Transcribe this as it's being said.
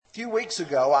A few weeks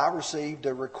ago, I received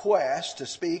a request to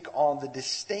speak on the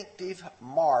distinctive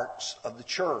marks of the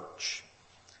church.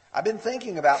 I've been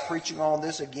thinking about preaching on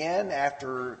this again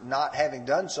after not having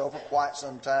done so for quite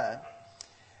some time.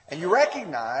 And you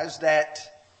recognize that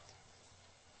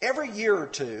every year or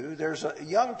two, there's a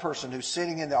young person who's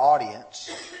sitting in the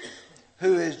audience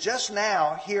who is just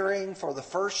now hearing for the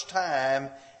first time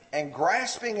and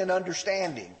grasping and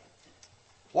understanding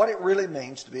what it really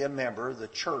means to be a member of the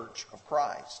Church of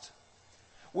Christ.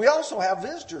 We also have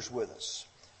visitors with us.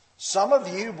 Some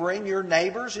of you bring your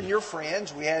neighbors and your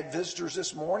friends. We had visitors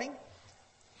this morning.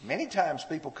 Many times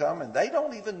people come and they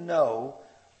don't even know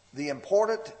the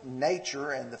important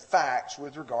nature and the facts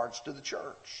with regards to the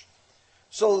church.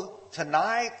 So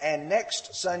tonight and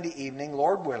next Sunday evening,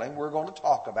 Lord willing, we're going to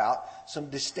talk about some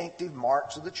distinctive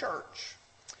marks of the church.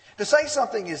 To say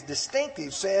something is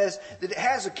distinctive says that it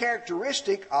has a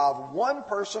characteristic of one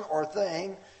person or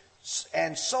thing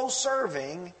and so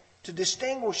serving to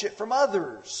distinguish it from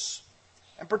others.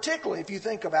 And particularly if you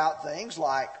think about things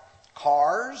like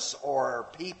cars or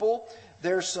people,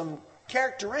 there's some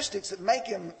characteristics that make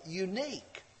them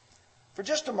unique. For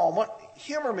just a moment,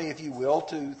 humor me, if you will,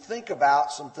 to think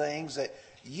about some things that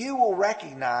you will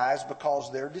recognize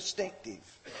because they're distinctive.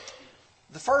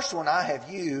 The first one I have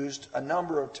used a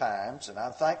number of times, and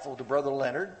I'm thankful to Brother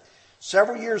Leonard.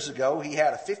 Several years ago, he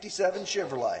had a 57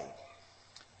 Chevrolet.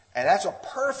 And that's a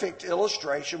perfect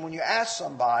illustration when you ask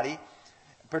somebody,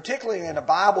 particularly in a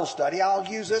Bible study, I'll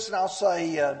use this and I'll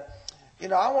say, I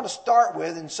want to start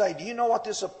with and say, do you know what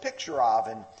this is a picture of?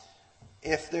 And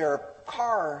if they're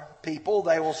car people,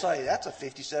 they will say, that's a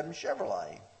 57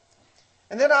 Chevrolet.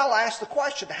 And then I'll ask the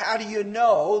question, how do you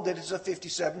know that it's a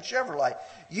 57 Chevrolet?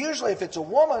 Usually if it's a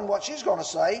woman, what she's going to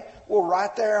say, well,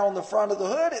 right there on the front of the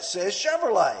hood, it says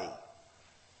Chevrolet.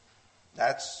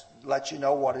 That's lets you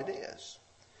know what it is.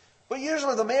 But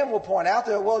usually the men will point out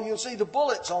that, well, you'll see the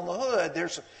bullets on the hood.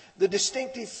 There's the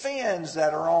distinctive fins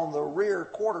that are on the rear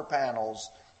quarter panels.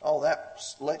 Oh, that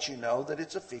lets you know that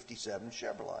it's a 57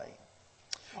 Chevrolet.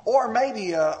 Or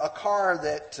maybe a car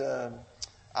that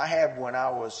I had when I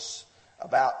was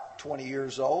about 20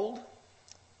 years old,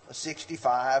 a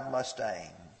 65 Mustang.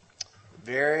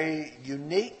 Very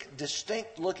unique,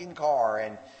 distinct looking car.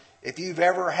 And if you've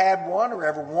ever had one or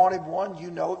ever wanted one,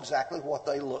 you know exactly what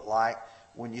they look like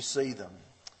when you see them.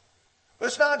 But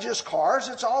it's not just cars,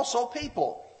 it's also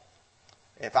people.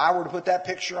 If I were to put that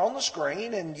picture on the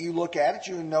screen and you look at it,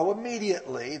 you know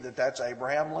immediately that that's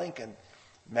Abraham Lincoln.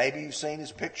 Maybe you've seen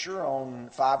his picture on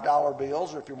 $5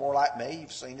 bills, or if you're more like me,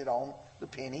 you've seen it on the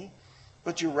penny.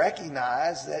 But you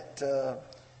recognize that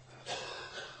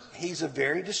he's a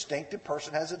very distinctive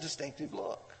person, has a distinctive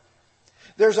look.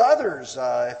 There's others.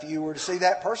 If you were to see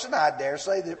that person, I dare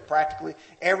say that practically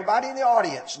everybody in the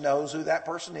audience knows who that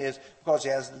person is because he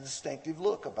has the distinctive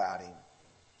look about him.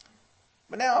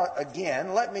 But now,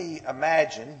 again, let me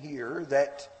imagine here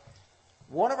that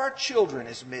one of our children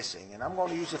is missing. And I'm going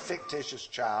to use a fictitious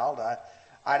child.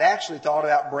 I'd actually thought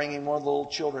about bringing one of the little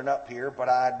children up here, but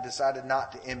I decided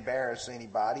not to embarrass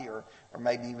anybody or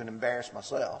maybe even embarrass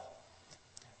myself.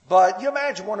 But you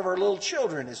imagine one of our little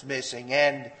children is missing,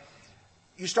 and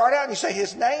you start out and you say,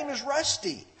 his name is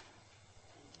Rusty.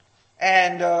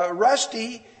 And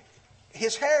Rusty,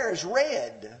 his hair is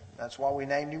red. That's why we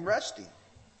named him Rusty.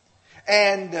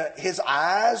 And his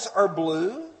eyes are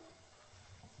blue.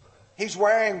 He's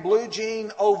wearing blue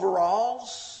jean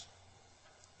overalls.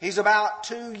 He's about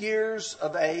 2 years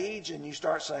of age, and you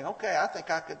start saying, okay, I think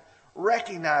I could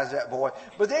recognize that boy.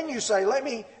 But then you say, let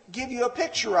me give you a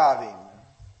picture of him.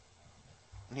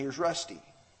 And here's Rusty.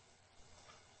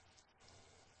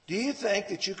 Do you think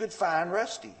that you could find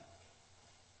Rusty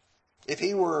if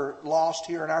he were lost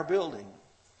here in our building?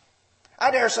 I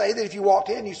dare say that if you walked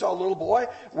in and you saw a little boy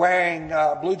wearing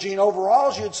blue jean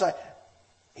overalls, you'd say,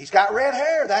 he's got red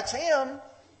hair, that's him.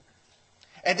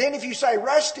 And then if you say,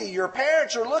 Rusty, your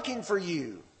parents are looking for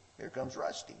you, here comes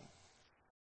Rusty.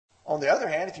 On the other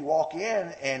hand, if you walk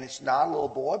in and it's not a little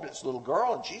boy, but it's a little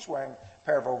girl and she's wearing a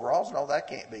pair of overalls, no, that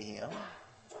can't be him.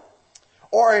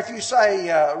 Or if you say,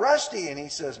 Rusty, and he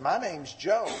says, my name's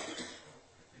Joe,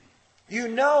 you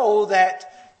know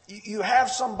that you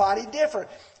have somebody different.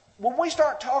 When we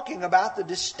start talking about the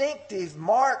distinctive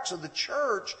marks of the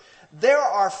church, there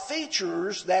are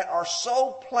features that are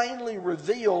so plainly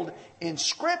revealed in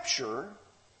Scripture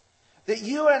that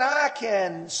you and I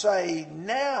can say,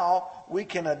 now we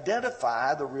can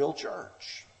identify the real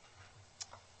church.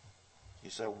 You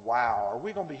say, wow, are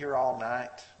we going to be here all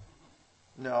night?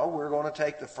 No, we're going to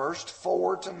take the first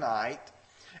 4 tonight,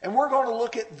 and we're going to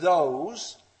look at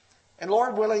those. And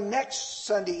Lord willing, next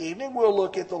Sunday evening, we'll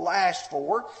look at the last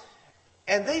 4.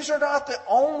 And these are not the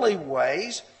only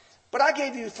ways, but I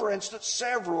gave you, for instance,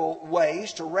 several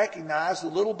ways to recognize the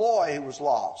little boy who was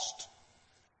lost.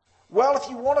 Well, if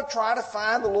you want to try to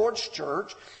find the Lord's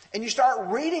church, and you start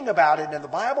reading about it in the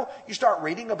Bible, you start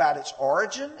reading about its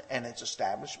origin and its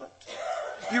establishment.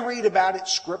 You read about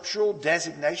its scriptural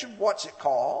designation. What's it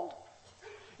called?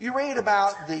 You read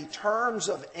about the terms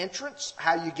of entrance,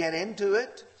 how you get into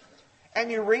it. And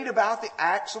you read about the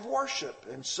acts of worship.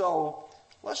 And so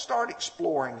let's start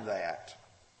exploring that.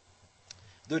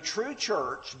 The true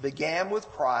church began with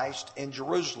Christ in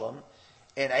Jerusalem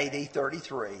in AD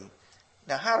 33.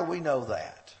 Now, how do we know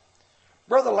that?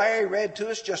 Brother Larry read to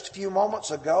us just a few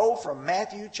moments ago from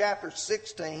Matthew chapter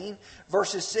 16,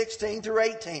 verses 16 through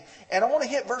 18. And I want to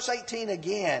hit verse 18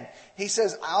 again. He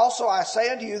says, "Also I say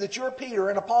unto you that you are Peter,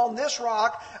 and upon this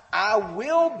rock I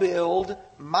will build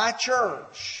my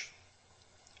church."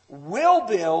 Will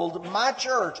build my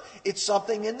church. It's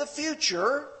something in the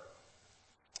future,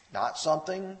 not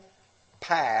something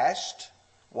past.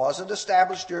 Wasn't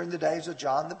established during the days of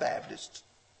John the Baptist.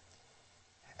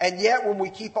 And yet when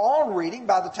we keep on reading,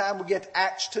 by the time we get to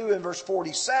Acts 2 and verse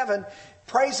 47,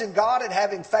 praising God and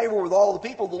having favor with all the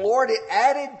people, the Lord had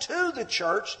added to the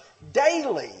church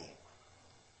daily.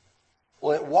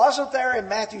 Well, it wasn't there in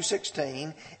Matthew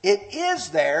 16. It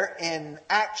is there in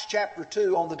Acts chapter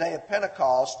 2 on the day of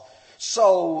Pentecost.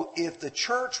 So if the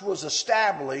church was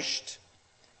established,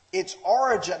 its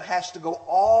origin has to go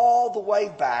all the way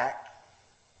back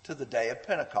to the day of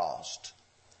Pentecost.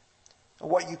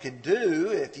 What you can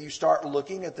do if you start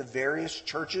looking at the various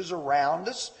churches around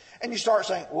us and you start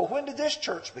saying, well, when did this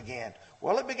church begin?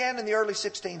 Well, it began in the early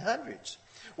 1600s.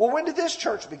 Well, when did this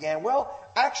church begin? Well,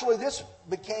 actually, this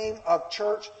became a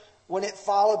church when it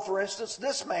followed, for instance,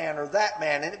 this man or that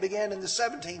man, and it began in the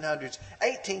 1700s,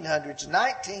 1800s,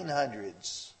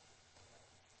 1900s.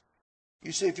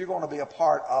 You see, if you're going to be a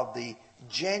part of the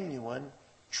genuine,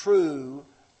 true,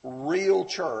 real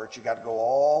church, you've got to go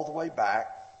all the way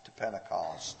back to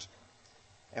Pentecost.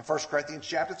 In 1 Corinthians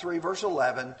chapter 3, verse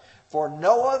 11, "For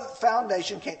no other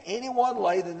foundation can anyone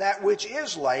lay than that which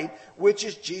is laid, which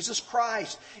is Jesus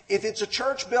Christ." If it's a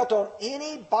church built on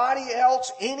anybody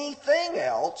else, anything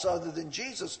else other than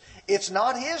Jesus, it's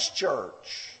not his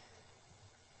church.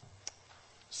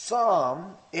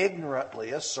 Some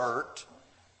ignorantly assert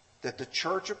that the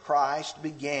Church of Christ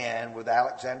began with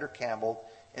Alexander Campbell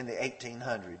in the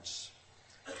 1800s.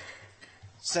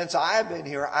 Since I have been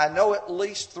here, I know at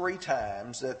least 3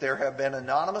 times that there have been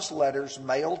anonymous letters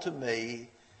mailed to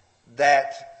me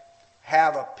that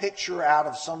have a picture out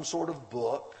of some sort of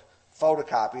book,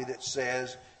 photocopy, that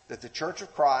says that the Church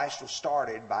of Christ was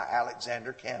started by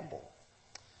Alexander Campbell.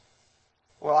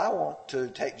 Well, I want to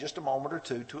take just a moment or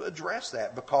two to address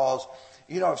that because,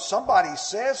 if somebody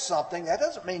says something, that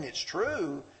doesn't mean it's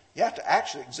true. You have to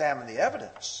actually examine the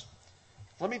evidence.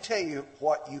 Let me tell you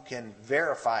what you can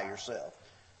verify yourself.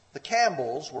 The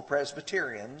Campbells were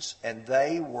Presbyterians, and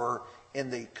they were in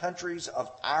the countries of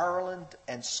Ireland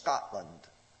and Scotland.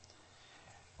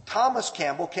 Thomas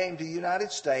Campbell came to the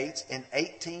United States in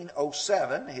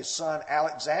 1807. His son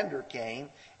Alexander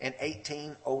came in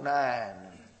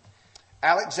 1809.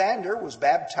 Alexander was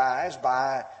baptized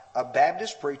by a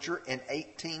Baptist preacher in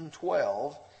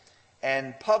 1812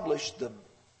 and published the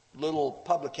little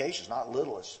publication, not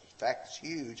little, in fact it's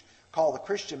huge, called the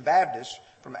Christian Baptist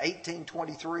from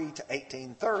 1823 to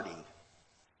 1830.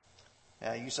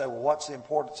 Now you say, well, what's the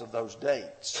importance of those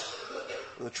dates?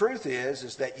 Well, the truth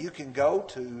is that you can go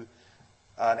to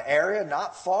an area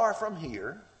not far from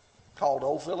here called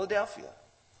Old Philadelphia.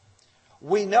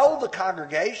 We know the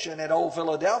congregation at Old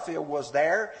Philadelphia was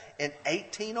there in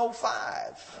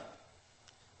 1805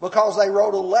 because they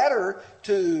wrote a letter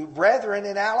to brethren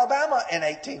in Alabama in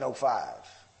 1805.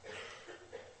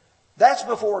 That's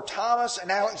before Thomas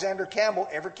and Alexander Campbell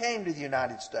ever came to the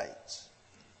United States.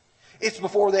 It's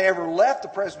before they ever left the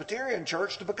Presbyterian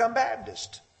Church to become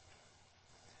Baptist.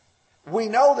 We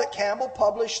know that Campbell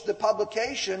published the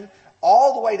publication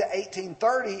all the way to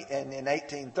 1830, and in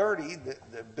 1830,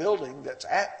 the building that's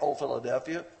at Old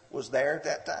Philadelphia was there at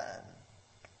that time.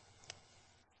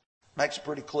 Makes it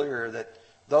pretty clear that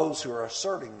those who are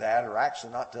asserting that are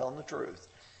actually not telling the truth.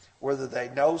 Whether they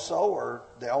know so or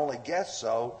they only guess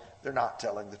so, they're not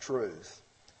telling the truth.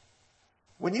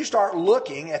 When you start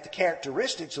looking at the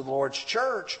characteristics of the Lord's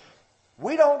church,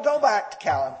 we don't go back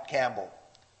to Campbell.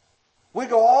 We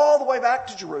go all the way back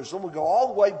to Jerusalem. We go all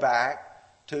the way back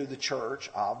to the church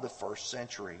of the first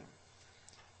century.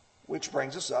 Which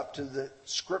brings us up to the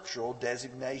scriptural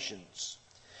designations.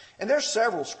 And there's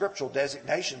several scriptural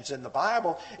designations in the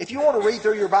Bible. If you want to read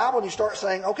through your Bible and you start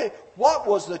saying, okay, what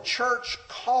was the church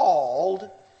called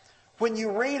when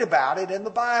you read about it in the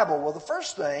Bible? Well, the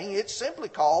first thing, it's simply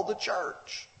called the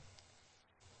church.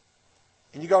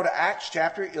 And you go to Acts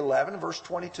chapter 11, verse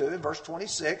 22 and verse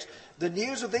 26. The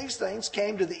news of these things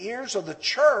came to the ears of the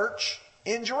church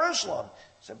in Jerusalem.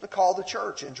 Simply called the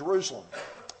church in Jerusalem.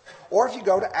 Or if you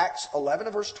go to Acts 11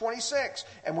 and verse 26.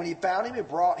 And when he found him, he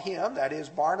brought him, that is,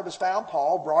 Barnabas found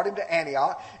Paul, brought him to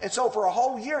Antioch. And so for a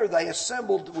whole year they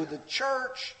assembled with the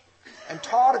church and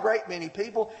taught a great many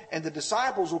people. And the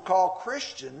disciples were called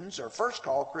Christians, or first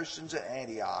called Christians at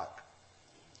Antioch.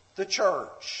 The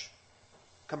church,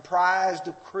 comprised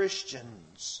of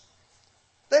Christians.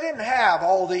 They didn't have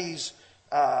all these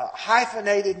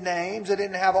hyphenated names. They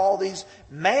didn't have all these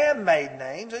man-made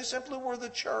names. They simply were the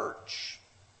church.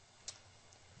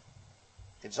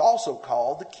 It's also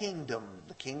called the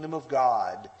kingdom of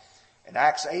God. In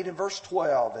Acts 8 and verse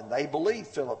 12, and they believed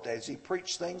Philip as he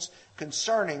preached things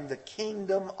concerning the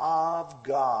kingdom of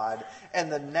God.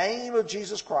 And the name of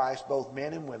Jesus Christ, both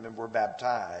men and women were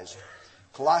baptized.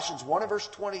 Colossians 1 and verse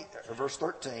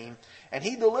 13, and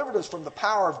he delivered us from the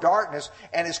power of darkness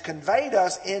and has conveyed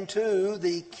us into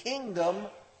the kingdom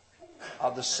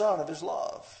of the Son of his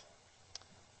love.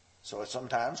 So it's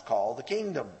sometimes called the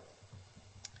kingdom.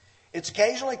 It's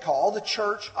occasionally called the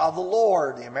church of the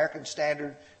Lord. The American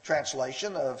Standard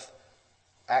Translation of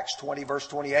Acts 20 verse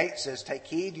 28 says, take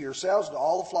heed to yourselves and to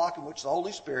all the flock in which the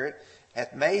Holy Spirit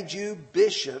hath made you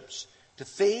bishops to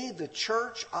feed the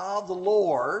church of the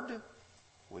Lord,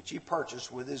 which he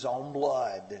purchased with his own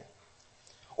blood.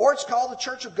 Or it's called the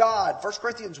church of God. 1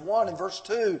 Corinthians 1 and verse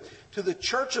 2, to the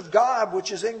church of God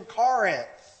which is in Corinth.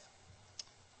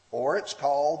 Or it's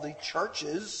called the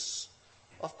churches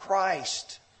of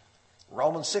Christ.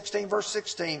 Romans 16 verse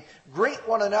 16, greet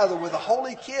one another with a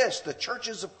holy kiss. The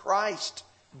churches of Christ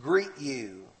greet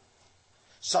you.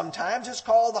 Sometimes it's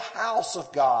called the house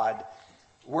of God,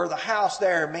 where the house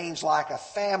there means like a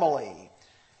family.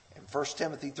 In 1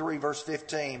 Timothy 3 verse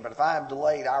 15, but if I am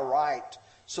delayed, I write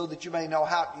so that you may know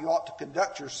how you ought to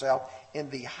conduct yourself in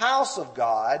the house of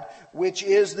God, which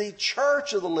is the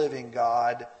church of the living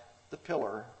God, the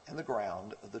pillar and the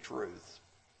ground of the truth.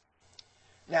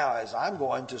 Now, as I'm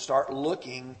going to start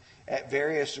looking at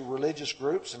various religious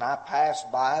groups, and I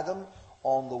passed by them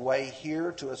on the way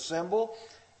here to assemble,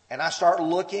 and I start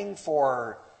looking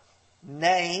for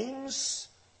names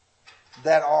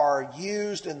that are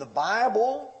used in the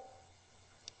Bible,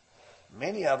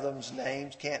 many of them's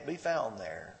names can't be found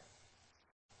there.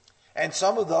 And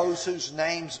some of those whose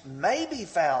names may be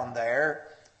found there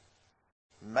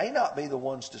may not be the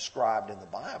ones described in the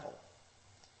Bible.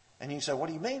 And you say, what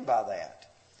do you mean by that?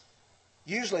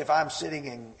 Usually if I'm sitting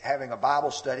and having a Bible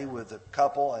study with a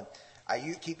couple and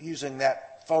I keep using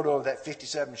that photo of that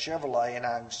 57 Chevrolet, and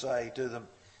I can say to them,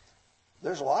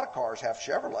 there's a lot of cars have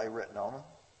Chevrolet written on them.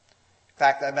 In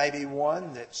fact, there may be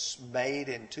one that's made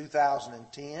in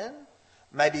 2010,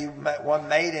 maybe one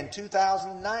made in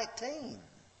 2019.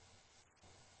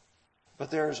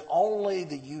 But there's only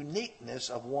the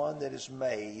uniqueness of one that is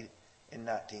made in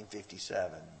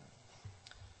 1957.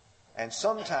 And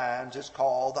sometimes it's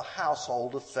called the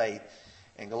household of faith.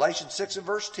 In Galatians 6 and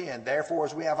verse 10, therefore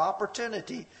as we have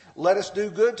opportunity, let us do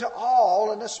good to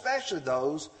all, and especially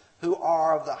those who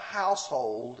are of the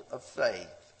household of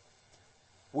faith.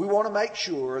 We want to make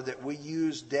sure that we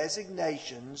use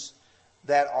designations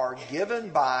that are given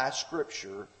by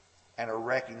Scripture and are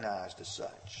recognized as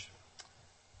such.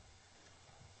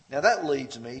 Now that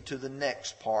leads me to the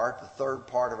next part, the third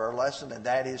part of our lesson, and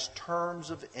that is terms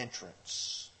of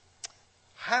entrance.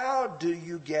 How do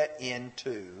you get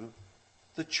into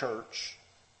the church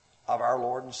of our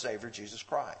Lord and Savior Jesus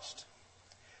Christ?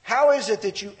 How is it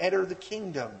that you enter the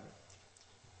kingdom?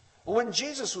 Well, when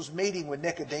Jesus was meeting with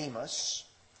Nicodemus,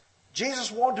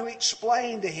 Jesus wanted to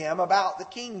explain to him about the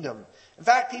kingdom. In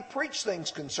fact, he preached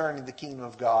things concerning the kingdom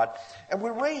of God. And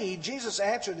we read, Jesus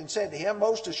answered and said to him,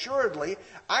 most assuredly,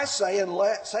 I say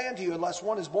unto you, unless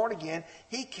one is born again,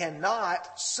 he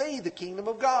cannot see the kingdom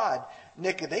of God.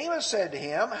 Nicodemus said to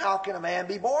him, how can a man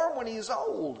be born when he is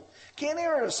old? Can he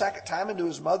enter a second time into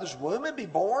his mother's womb and be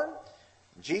born?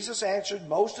 Jesus answered,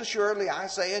 most assuredly, I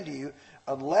say unto you,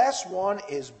 unless one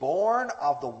is born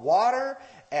of the water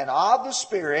and of the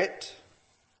Spirit,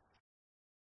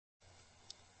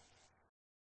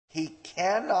 he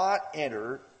cannot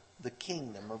enter the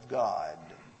kingdom of God.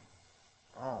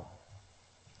 Oh.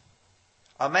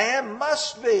 A man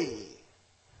must be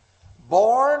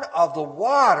born of the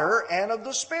water and of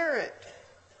the Spirit.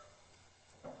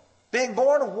 Being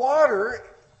born of water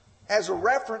has a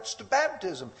reference to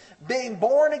baptism. Being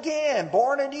born again,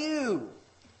 born anew.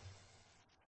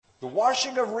 The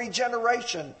washing of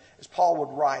regeneration, as Paul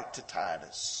would write to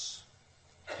Titus.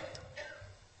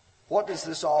 What does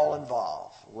this all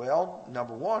involve? Well,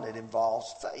 number one, it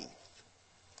involves faith.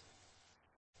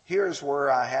 Here's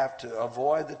where I have to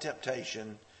avoid the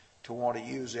temptation to want to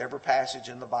use every passage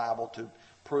in the Bible to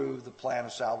prove the plan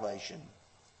of salvation.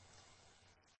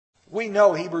 We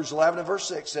know Hebrews 11 and verse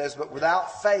 6 says, but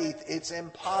without faith it's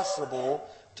impossible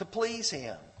to please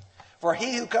Him. For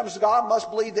he who comes to God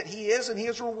must believe that He is, and He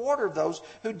is a rewarder of those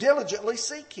who diligently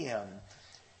seek Him.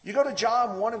 You go to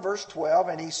John 1 and verse 12,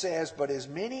 and He says, but as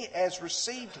many as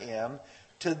received Him,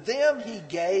 to them He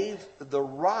gave the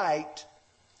right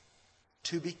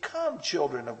to become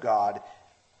children of God,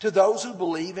 to those who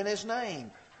believe in His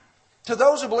name. To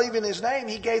those who believe in His name,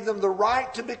 He gave them the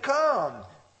right to become.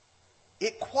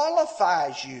 It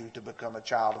qualifies you to become a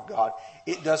child of God.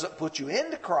 It doesn't put you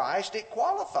into Christ, it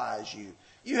qualifies you.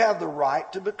 You have the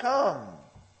right to become.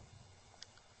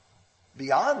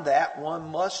 Beyond that,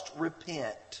 one must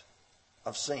repent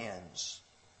of sins.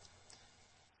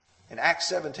 In Acts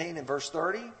 17 and verse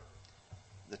 30,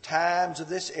 the times of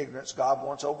this ignorance God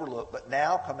once overlooked, but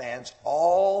now commands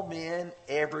all men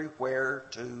everywhere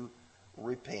to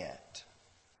repent.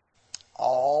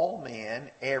 All men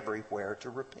everywhere to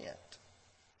repent.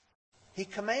 He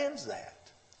commands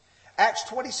that. Acts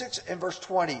 26 and verse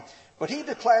 20, but He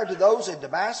declared to those in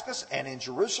Damascus and in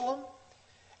Jerusalem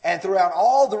and throughout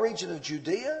all the region of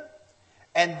Judea,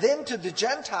 and then to the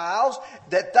Gentiles,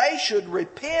 that they should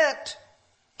repent,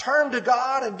 turn to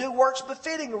God, and do works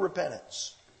befitting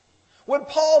repentance. When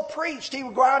Paul preached, he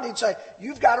would go out and he'd say,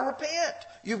 you've got to repent.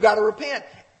 You've got to repent.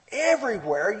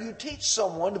 Everywhere you teach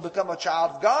someone to become a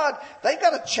child of God, they've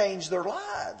got to change their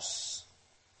lives.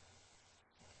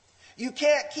 You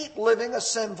can't keep living a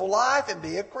sinful life and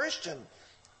be a Christian.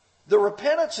 The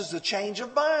repentance is the change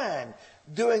of mind.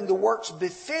 Doing the works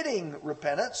befitting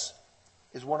repentance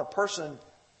is when a person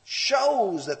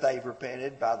shows that they've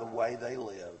repented by the way they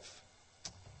live.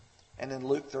 And in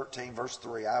Luke 13, verse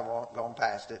 3, I've gone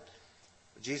past it.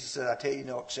 But Jesus said, I tell you,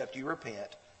 no, except you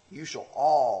repent, you shall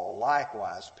all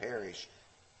likewise perish.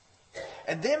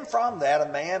 And then from that,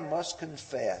 a man must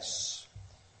confess.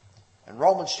 In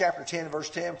Romans chapter 10, verse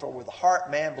 10, for with the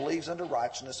heart man believes unto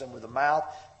righteousness, and with the mouth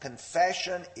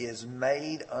confession is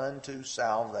made unto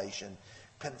salvation.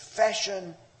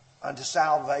 Confession unto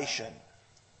salvation.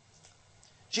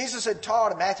 Jesus had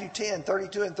taught in Matthew 10,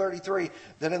 32 and 33,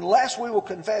 that unless we will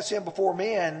confess Him before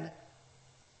men,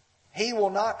 He will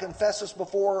not confess us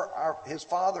before His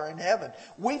Father in heaven.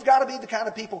 We've got to be the kind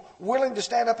of people willing to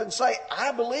stand up and say,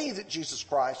 I believe that Jesus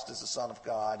Christ is the Son of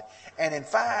God. And in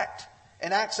fact,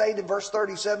 in Acts 8 and verse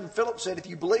 37, Philip said, if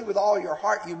you believe with all your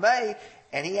heart, you may.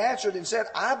 And he answered and said,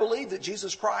 I believe that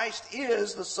Jesus Christ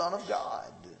is the Son of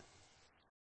God.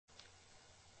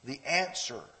 The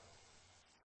answer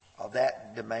of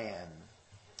that demand.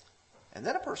 And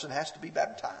then a person has to be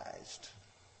baptized.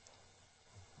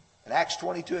 In Acts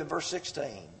 22 and verse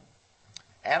 16,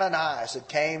 Ananias had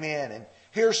came in, and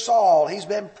here's Saul. He's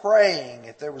been praying.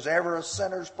 If there was ever a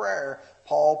sinner's prayer,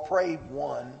 Paul prayed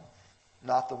one,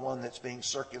 not the one that's being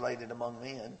circulated among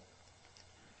men.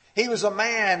 He was a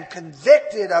man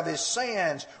convicted of his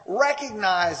sins,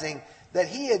 recognizing that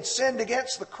he had sinned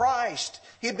against the Christ.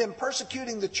 He had been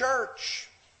persecuting the church.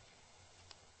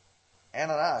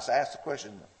 Ananias asked the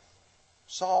question,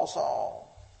 Saul, Saul,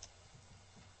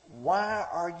 why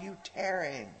are you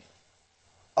tarrying?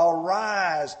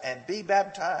 Arise and be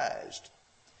baptized,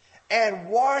 and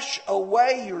wash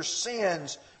away your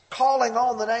sins, calling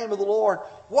on the name of the Lord.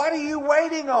 What are you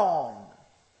waiting on?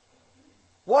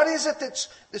 What is it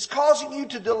that's causing you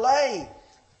to delay?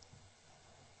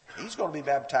 He's going to be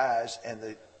baptized,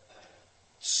 and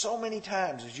so many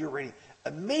times as you're reading,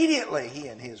 immediately he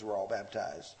and his were all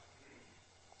baptized.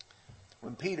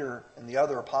 When Peter and the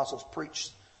other apostles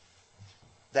preached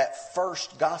that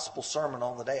first gospel sermon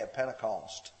on the day of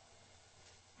Pentecost,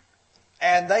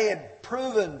 and they had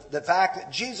proven the fact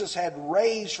that Jesus had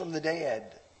raised from the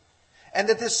dead, and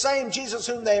that this same Jesus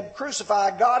whom they had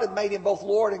crucified, God had made Him both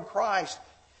Lord and Christ.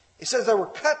 It says they were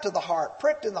cut to the heart,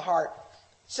 pricked in the heart,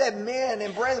 said, men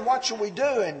and brethren, what shall we do?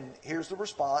 And here's the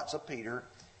response of Peter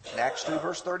in Acts 2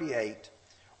 verse 38.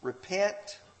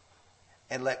 Repent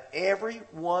and let every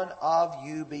one of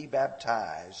you be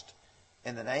baptized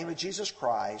in the name of Jesus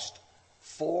Christ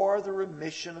for the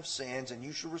remission of sins, and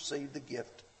you shall receive the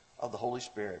gift of the Holy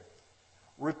Spirit.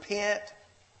 Repent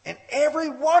and every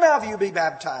one of you be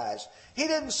baptized. He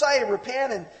didn't say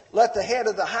repent and let the head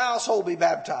of the household be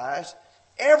baptized.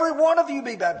 Every one of you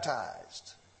be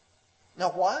baptized.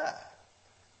 Now why?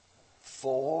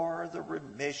 For the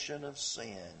remission of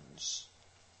sins.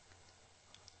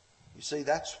 You see,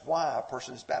 that's why a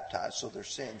person is baptized, so their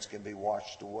sins can be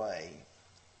washed away.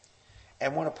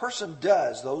 And when a person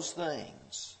does those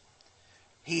things,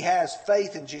 he has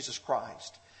faith in Jesus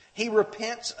Christ. He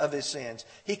repents of his sins.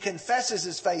 He confesses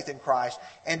his faith in Christ.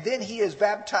 And then he is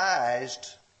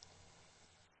baptized.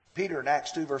 Peter in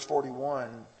Acts 2 verse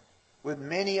 41, with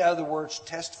many other words,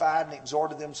 testified and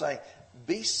exhorted them, saying,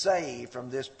 be saved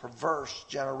from this perverse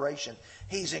generation.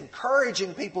 He's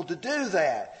encouraging people to do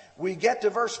that. We get to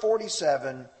verse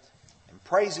 47, and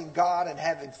praising God and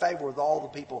having favor with all the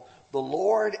people, the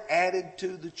Lord added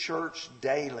to the church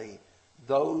daily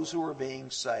those who are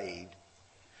being saved.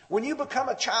 When you become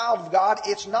a child of God,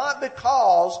 it's not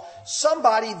because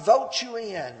somebody votes you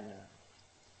in.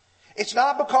 It's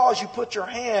not because you put your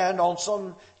hand on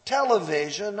some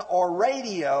television or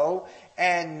radio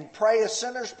and pray a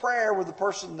sinner's prayer with the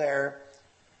person there.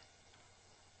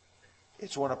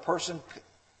 It's when a person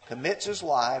commits his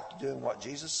life to doing what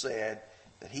Jesus said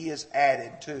that he is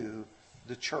added to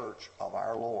the church of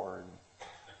our Lord.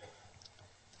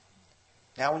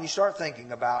 Now, when you start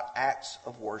thinking about acts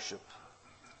of worship,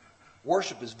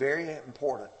 worship is very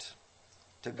important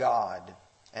to God,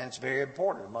 and it's very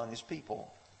important among His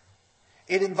people.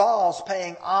 It involves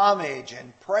paying homage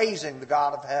and praising the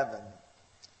God of heaven.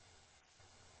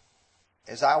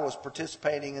 As I was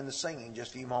participating in the singing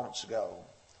just a few moments ago,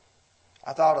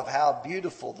 I thought of how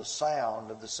beautiful the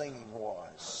sound of the singing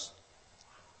was.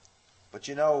 But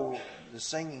you know, the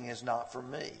singing is not for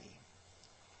me.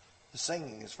 The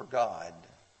singing is for God.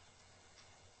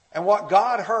 And what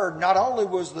God heard not only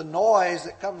was the noise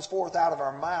that comes forth out of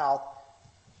our mouth,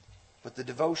 but the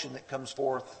devotion that comes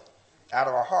forth out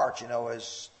of our heart. You know,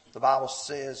 as the Bible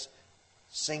says,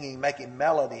 singing, making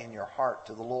melody in your heart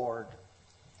to the Lord.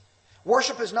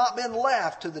 Worship has not been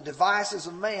left to the devices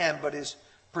of man, but is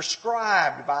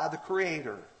prescribed by the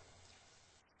Creator.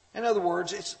 In other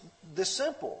words, it's this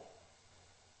simple.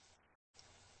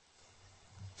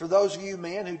 For those of you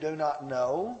men who do not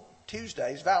know,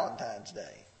 Tuesday is Valentine's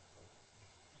Day.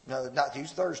 No, not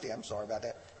Tuesday, Thursday. I'm sorry about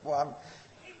that. Well,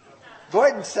 go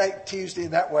ahead and say Tuesday,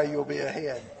 and that way you'll be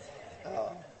ahead.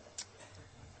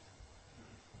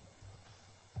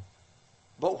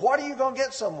 But what are you going to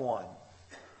get someone?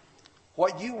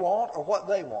 What you want or what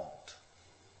they want?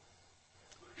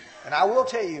 And I will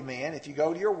tell you, men, if you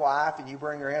go to your wife and you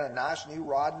bring her in a nice new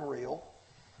rod and reel,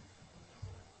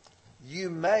 you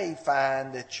may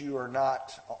find that you are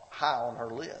not high on her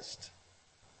list.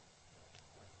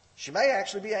 She may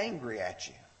actually be angry at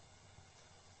you.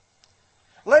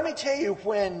 Let me tell you,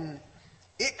 when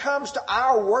it comes to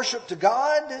our worship to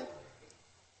God,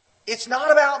 it's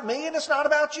not about me and it's not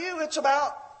about you. It's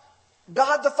about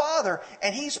God the Father.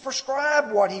 And He's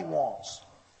prescribed what He wants.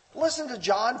 Listen to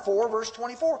John 4 verse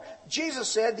 24. Jesus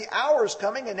said, the hour is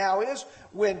coming and now is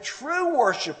when true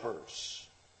worshipers,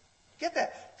 get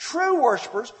that, true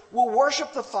worshipers will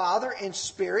worship the Father in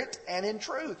spirit and in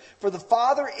truth. For the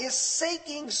Father is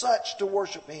seeking such to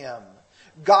worship Him.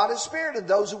 God is spirit, and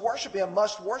those who worship Him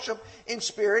must worship in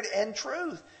spirit and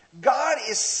truth. God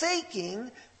is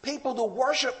seeking people to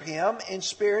worship Him in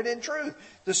spirit and truth.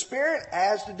 The Spirit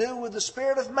has to do with the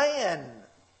spirit of man,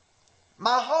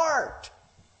 my heart,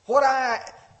 what I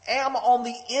am on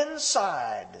the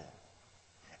inside.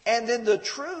 And then the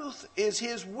truth is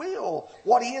His will,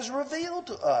 what He has revealed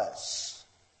to us.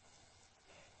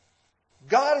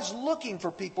 God is looking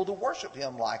for people to worship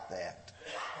Him like that.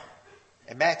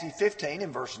 In Matthew 15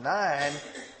 in verse 9,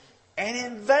 and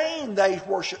in vain they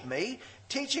worship me,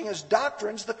 teaching as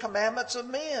doctrines the commandments of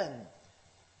men.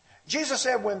 Jesus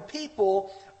said, when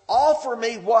people offer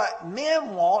me what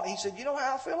men want, He said, you know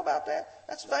how I feel about that?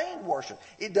 That's vain worship.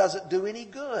 It doesn't do any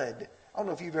good. I don't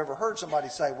know if you've ever heard somebody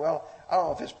say, well, I don't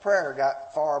know if his prayer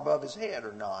got far above his head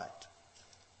or not.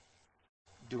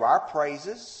 Do our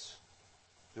praises,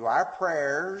 do our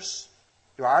prayers,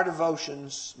 do our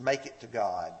devotions make it to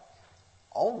God?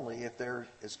 Only if they're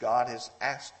as God has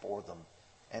asked for them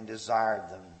and desired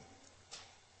them.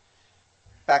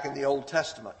 Back in the Old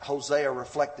Testament, Hosea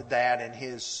reflected that in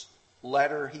his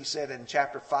letter. He said in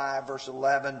chapter 5, verse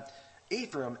 11,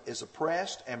 Ephraim is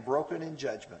oppressed and broken in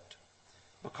judgment,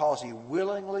 because he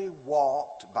willingly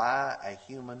walked by a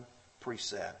human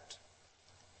precept.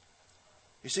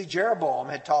 You see, Jeroboam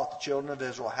had taught the children of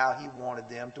Israel how he wanted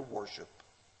them to worship.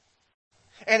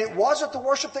 And it wasn't the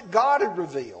worship that God had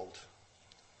revealed.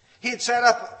 He had set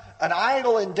up an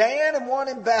idol in Dan and one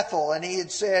in Bethel, and he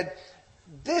had said,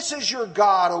 this is your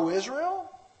God, O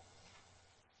Israel.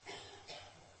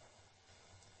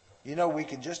 You know, we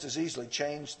can just as easily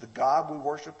change the God we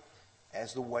worship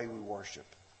as the way we worship,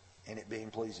 and it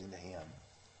being pleasing to Him.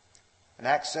 In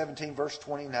Acts 17, verse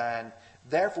 29,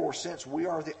 therefore, since we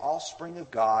are the offspring of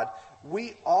God,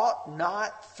 we ought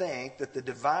not think that the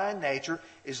divine nature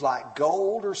is like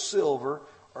gold or silver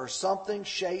or something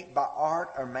shaped by art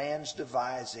or man's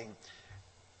devising.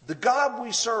 The God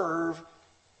we serve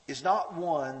is not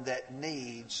one that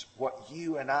needs what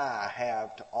you and I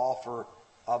have to offer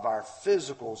of our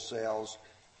physical selves,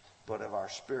 but of our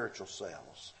spiritual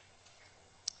selves.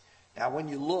 Now, when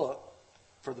you look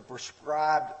for the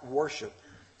prescribed worship,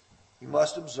 you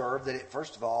must observe that it,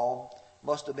 first of all,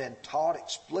 must have been taught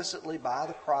explicitly by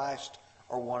the Christ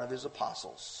or one of his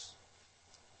apostles.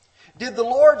 Did the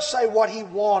Lord say what he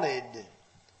wanted?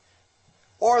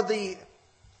 Or the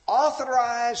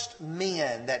authorized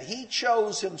men that he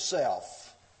chose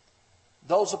himself,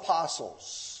 those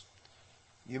apostles?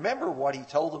 You remember what he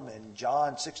told them in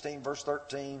John 16, verse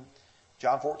 13,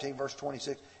 John 14, verse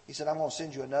 26. He said, I'm going to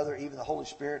send you another, even the Holy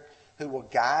Spirit, who will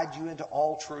guide you into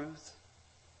all truth.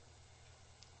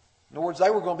 In other words,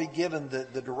 they were going to be given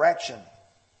the direction.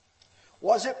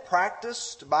 Was it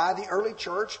practiced by the early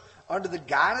church under the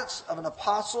guidance of an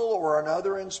apostle or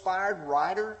another inspired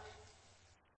writer?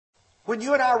 When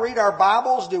you and I read our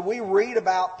Bibles, do we read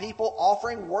about people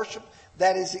offering worship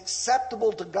that is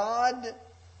acceptable to God?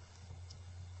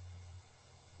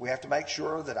 We have to make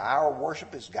sure that our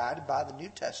worship is guided by the New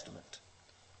Testament.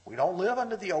 We don't live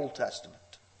under the Old Testament.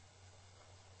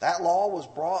 That law was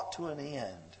brought to an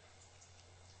end.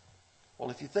 Well,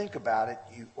 if you think about it,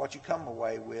 what you come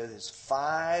away with is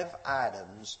 5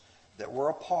 items that were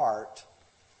a part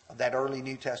of that early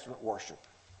New Testament worship.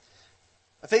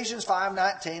 Ephesians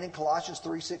 5:19 and Colossians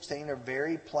 3:16 are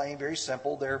very plain, very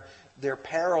simple. They're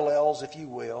parallels, if you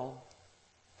will.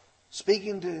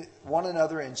 Speaking to one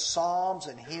another in psalms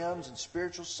and hymns and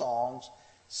spiritual songs,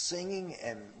 singing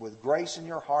and with grace in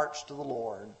your hearts to the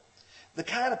Lord. The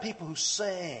kind of people who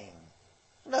sing.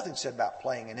 Nothing said about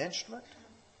playing an instrument.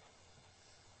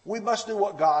 We must do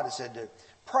what God has said to do.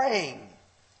 Praying.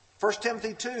 1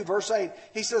 Timothy 2, verse 8,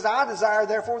 he says, I desire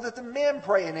therefore that the men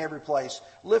pray in every place,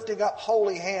 lifting up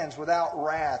holy hands without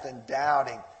wrath and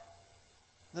doubting.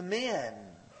 The men,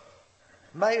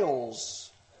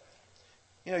 males.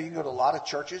 You know, you can go to a lot of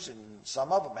churches and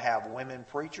some of them have women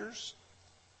preachers.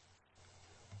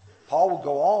 Paul will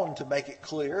go on to make it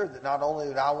clear that not only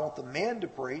that I want the men to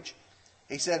preach,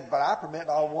 he said, but I permit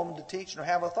not a woman to teach nor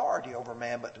have authority over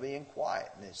man, but to be in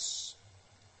quietness.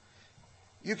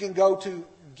 You can go to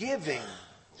giving.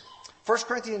 1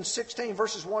 Corinthians 16,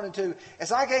 verses 1 and 2.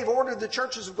 As I gave order to the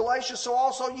churches of Galatia, so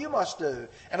also you must do.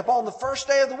 And upon the first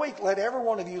day of the week, let every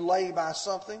one of you lay by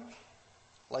something.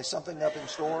 Lay something up in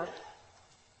store.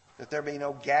 That there be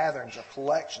no gatherings or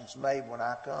collections made when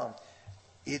I come.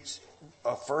 It's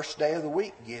a first day of the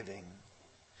week giving.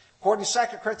 According to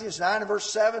 2 Corinthians 9 and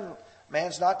verse 7,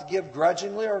 man's not to give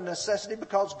grudgingly or necessity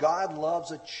because God loves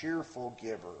a cheerful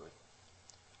giver.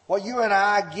 What you and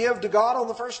I give to God on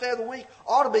the first day of the week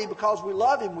ought to be because we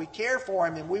love Him, we care for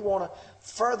Him, and we want to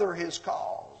further His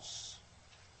cause.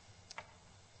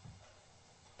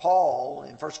 Paul,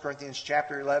 in 1 Corinthians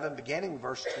chapter 11, beginning with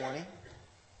verse 20,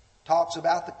 talks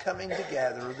about the coming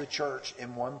together of the church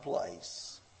in one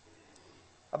place.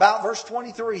 About verse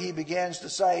 23, he begins to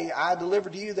say, I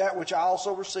delivered to you that which I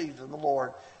also received from the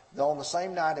Lord, that on the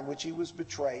same night in which He was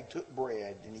betrayed, took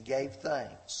bread, and He gave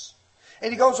thanks.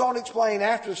 And he goes on to explain,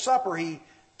 after supper, he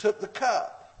took the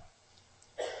cup.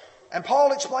 And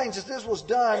Paul explains that this was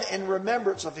done in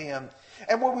remembrance of him.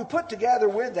 And when we put together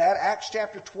with that, Acts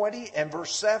chapter 20 and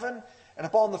verse 7, and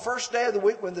upon the first day of the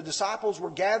week when the disciples were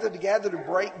gathered together to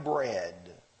break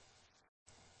bread,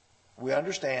 we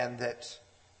understand that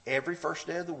every first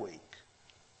day of the week,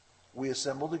 we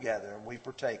assemble together and we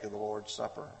partake of the Lord's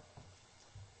Supper.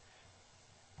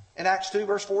 In Acts 2,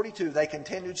 verse 42, they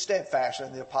continued steadfastly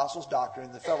in the apostles' doctrine,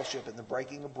 in the fellowship, in the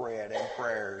breaking of bread and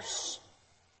prayers.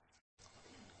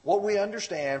 What we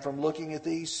understand from looking at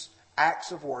these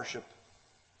acts of worship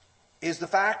is the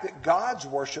fact that God's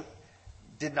worship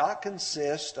did not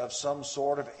consist of some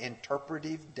sort of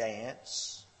interpretive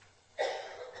dance.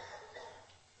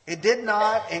 It did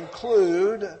not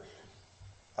include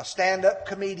a stand-up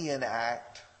comedian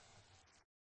act.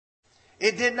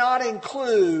 It did not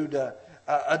include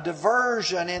a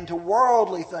diversion into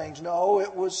worldly things. No,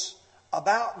 it was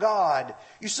about God.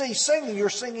 You see, singing, you're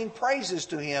singing praises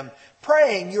to Him.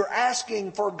 Praying, you're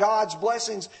asking for God's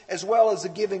blessings as well as the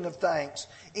giving of thanks.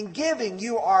 In giving,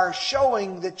 you are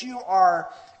showing that you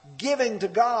are giving to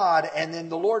God. And then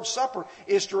the Lord's Supper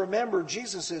is to remember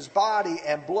Jesus' body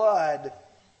and blood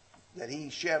that He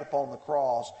shed upon the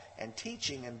cross. And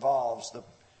teaching involves the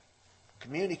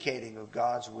communicating of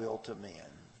God's will to men.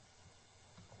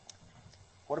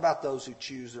 What about those who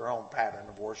choose their own pattern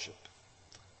of worship?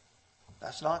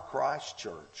 That's not Christ's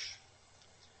church.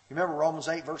 You remember Romans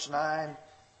 8, verse 9?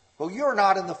 Well, you are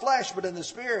not in the flesh, but in the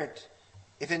Spirit,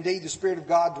 if indeed the Spirit of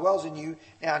God dwells in you.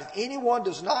 Now, if anyone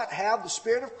does not have the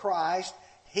Spirit of Christ,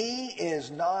 he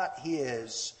is not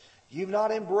his. You've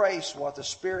not embraced what the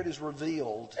Spirit has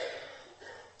revealed.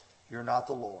 You're not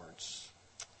the Lord's.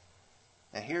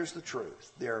 Now, here's the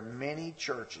truth. There are many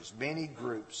churches, many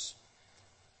groups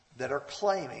that are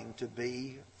claiming to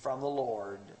be from the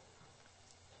Lord,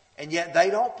 and yet they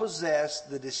don't possess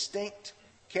the distinct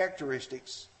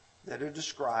characteristics that are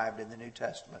described in the New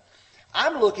Testament.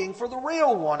 I'm looking for the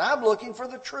real one. I'm looking for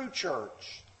the true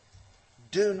church.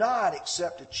 Do not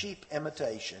accept a cheap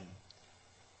imitation.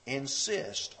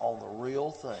 Insist on the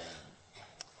real thing,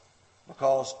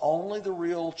 because only the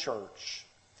real church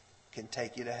can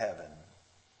take you to heaven.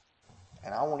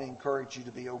 And I want to encourage you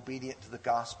to be obedient to the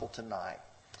gospel tonight.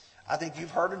 I think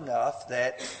you've heard enough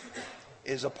that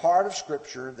is a part of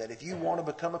Scripture that if you want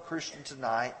to become a Christian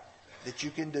tonight, that you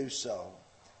can do so.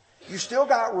 You still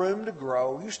got room to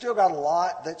grow. You still got a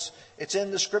lot it's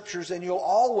in the Scriptures, and you'll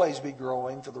always be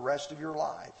growing for the rest of your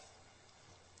life.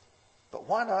 But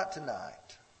why not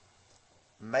tonight?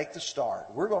 Make the start.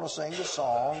 We're going to sing the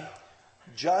song,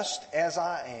 Just As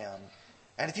I Am.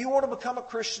 And if you want to become a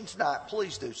Christian tonight,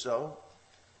 please do so.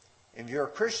 If you're a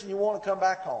Christian, you want to come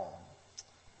back home,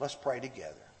 let's pray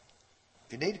together.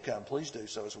 If you need to come, please do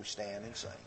so as we stand and sing.